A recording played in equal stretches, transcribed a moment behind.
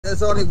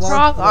There's only one. What's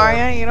wrong,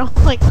 Arya? You don't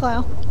like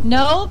clown?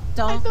 Nope,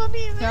 don't. I don't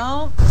either.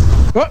 Don't.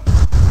 What?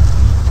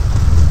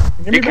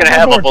 You can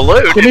have a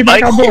balloon. Give me It back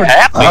makes on you board.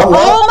 happy.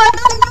 Oh my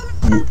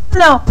god!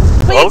 No.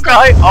 Please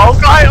Okay,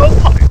 okay,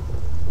 okay.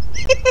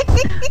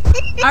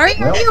 Are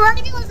you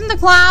ready to listen to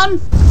clown?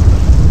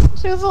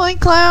 She doesn't like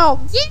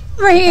clowns. Get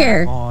over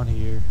here. On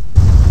here.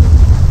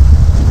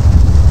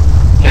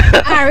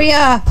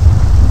 Arya.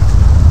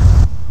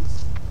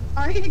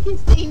 Arya can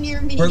stay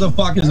near me. Where the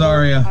fuck is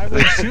Arya? I will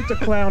shoot the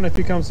clown if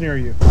he comes near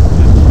you.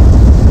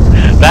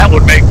 That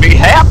would make me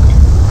happy.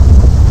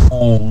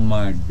 Oh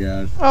my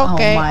gosh.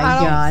 Okay, Oh my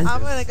God.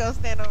 I'm gonna go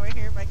stand over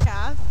here by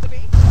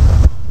Cassidy.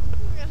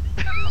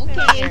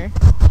 Okay.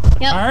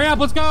 Yep. Hurry up,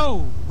 let's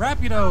go!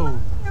 Rapido!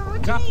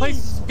 Got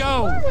places to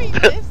go! What are we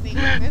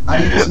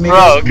missing?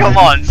 Bro, come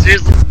on,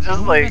 seriously,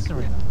 just like...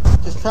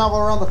 Just travel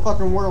around the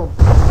fucking world.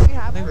 We I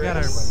have think we got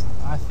Chris.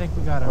 everybody. I think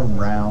we got everybody.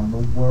 Around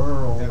the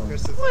world.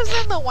 Who's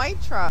in the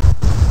white truck?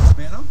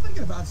 Man, I'm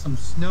thinking about some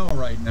snow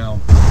right now.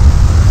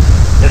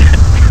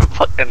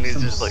 Fucking he's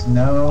just like...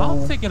 No.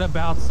 I'm thinking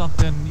about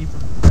something even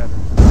better.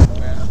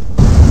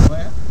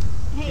 Where?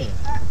 Hey,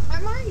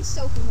 I'm already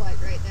soaking wet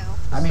right now.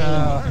 I mean,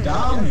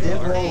 Dom did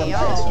roll a Hey,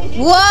 dice.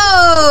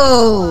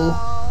 Whoa!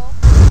 Oh.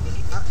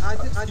 I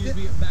Excuse did.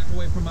 me, back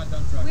away from my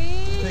dump truck.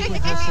 Hey, we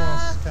can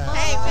share.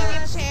 Hey,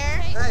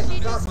 My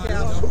stop,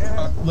 dump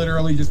truck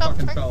literally just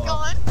fucking Truck's fell off.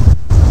 gone.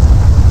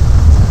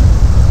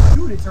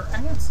 Dude, it's her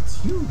ass. It's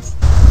huge.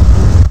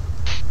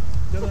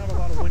 Doesn't have a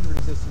lot of wind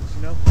resistance,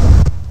 you know?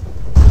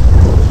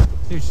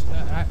 Dude,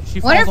 she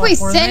What if falls we off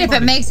more than sit if it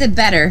anybody. makes it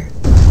better?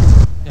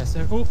 Yes,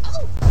 sir. Ooh.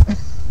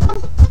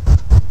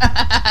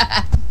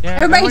 Yeah,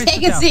 Everybody sit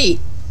take a down. seat.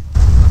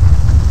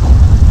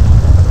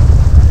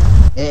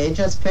 It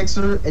just picks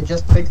her. It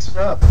just picks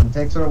her up and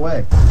takes her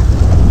away.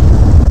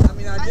 I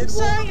mean, I I'm did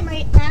sorry,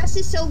 my ass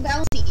is so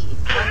bouncy.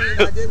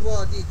 I did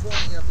roll a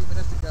d20 a few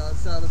minutes ago,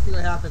 so let's see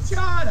what happens. Shut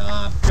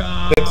up,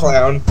 God. The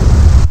clown.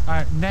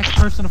 Alright, next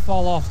person to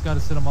fall off's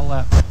gotta sit on my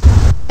lap.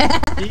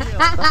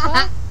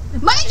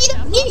 Mike, you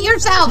don't eat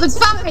yourself. It's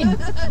fine.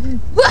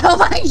 Oh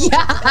my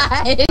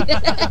god.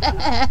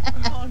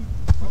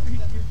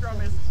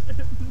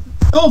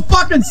 Don't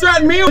fucking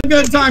threaten me with a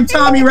good time,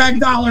 Tommy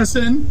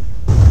Ragdollarson.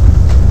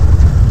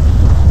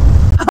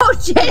 Oh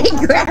shit,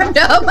 he grabbed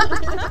him.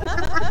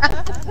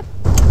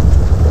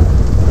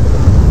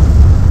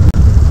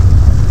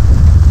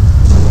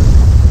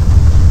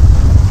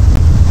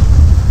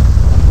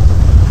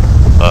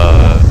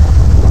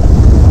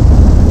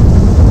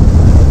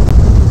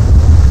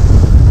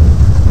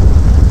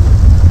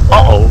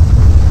 Uh-oh.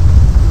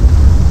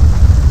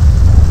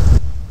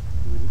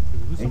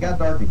 It got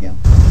dark again.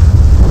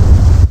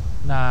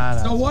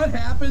 Nah, So what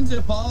happens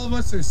if all of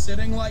us are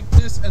sitting like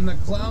this and the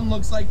clown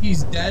looks like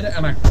he's dead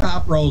and a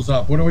cop rolls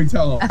up? What do we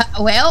tell him?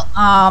 Well,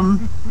 I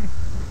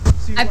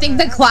think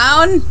the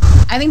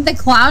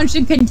clown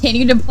should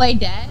continue to play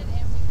dead.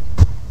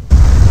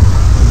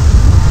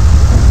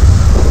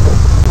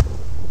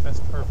 That's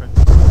perfect.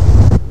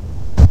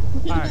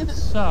 Alright,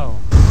 so.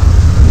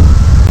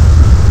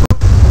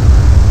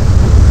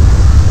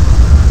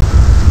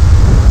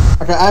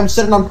 Okay, I'm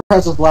sitting on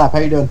Prez's lap. How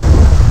you doing?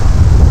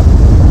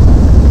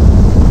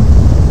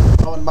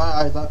 Oh, in my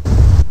eyes,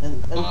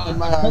 in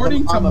my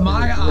According eyes, to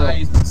my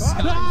eyes,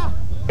 Scott.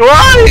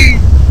 Why?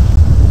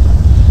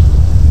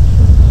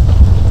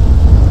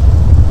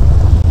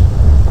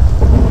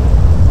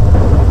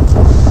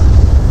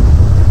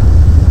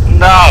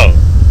 No.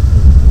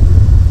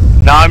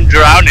 No, I'm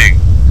drowning.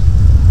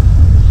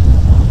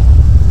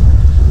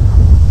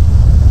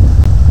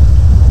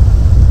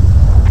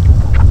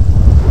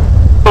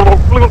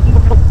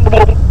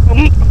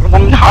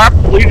 I'm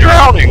happily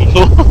drowning.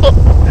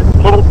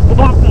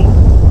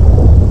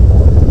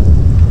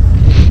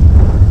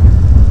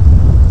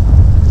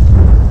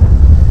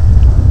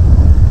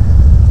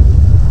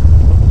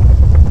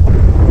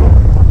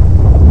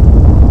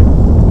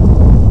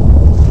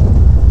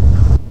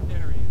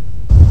 There he is.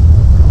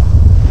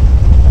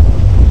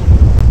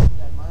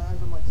 Yeah, my eyes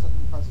are like sitting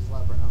on Prez's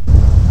lap right now.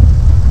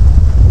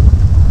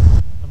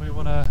 Somebody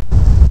wanna...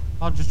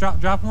 I'll just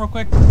drop him real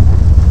quick.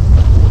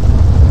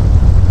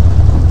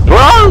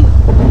 Whoa!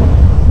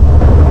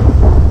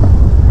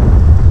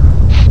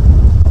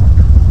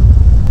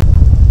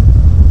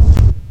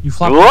 You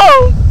flop.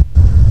 Whoa!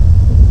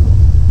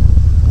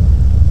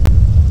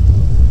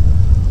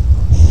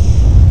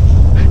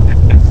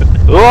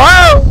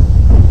 Whoa!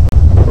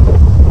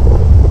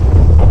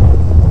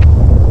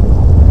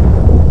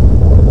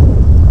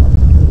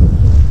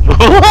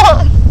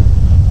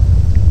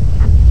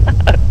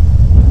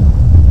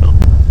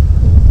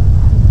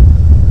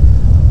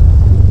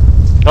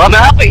 I'm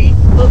happy.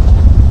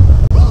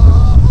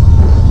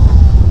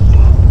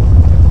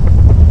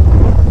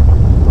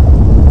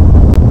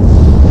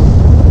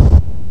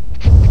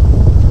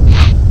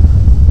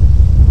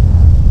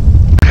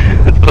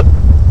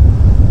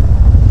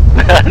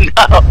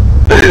 No.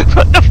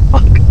 What the